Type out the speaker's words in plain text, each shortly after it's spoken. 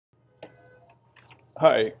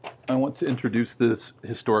Hi, I want to introduce this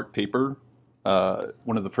historic paper,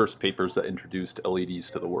 one of the first papers that introduced LEDs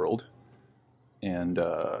to the world. And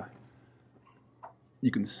you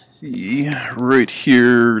can see right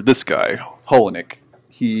here this guy, Holonik.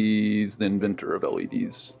 He's the inventor of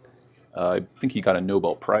LEDs. I think he got a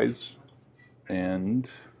Nobel Prize. And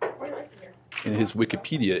in his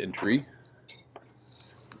Wikipedia entry,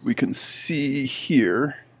 we can see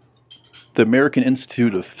here the American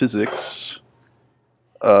Institute of Physics.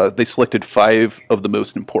 They selected 5 of the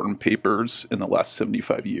most important papers in the last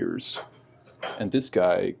 75 years. And this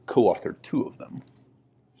guy co-authored 2 of them.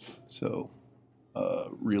 So,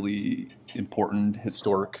 really important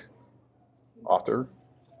historic author.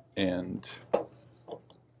 And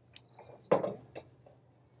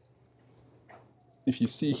if you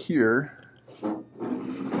see here,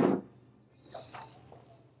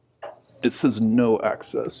 it says no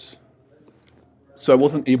access. So I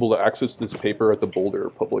wasn't able to access this paper at the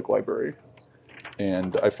Boulder Public Library.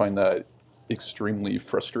 And I find that extremely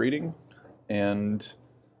frustrating. And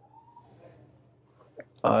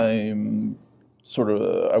I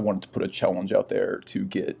wanted to put a challenge out there to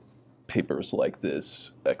get papers like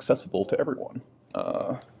this accessible to everyone.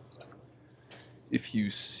 If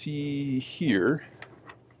you see here,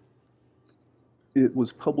 it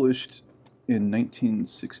was published in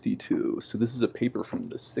 1962, so this is a paper from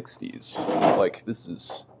the 60s. Like, this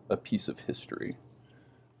is a piece of history.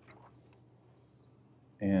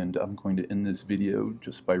 And I'm going to end this video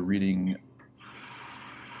just by reading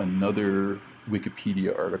another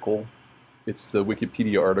Wikipedia article. It's the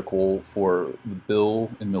Wikipedia article for the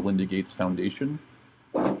Bill and Melinda Gates Foundation.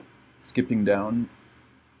 Skipping down,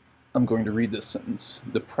 I'm going to read this sentence.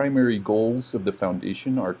 The primary goals of the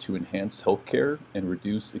foundation are to enhance healthcare and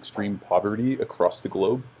reduce extreme poverty across the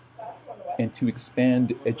globe, and to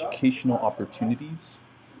expand educational opportunities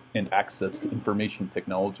and access to information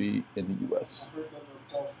technology in the U.S.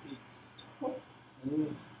 Who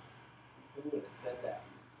would have said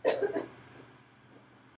that?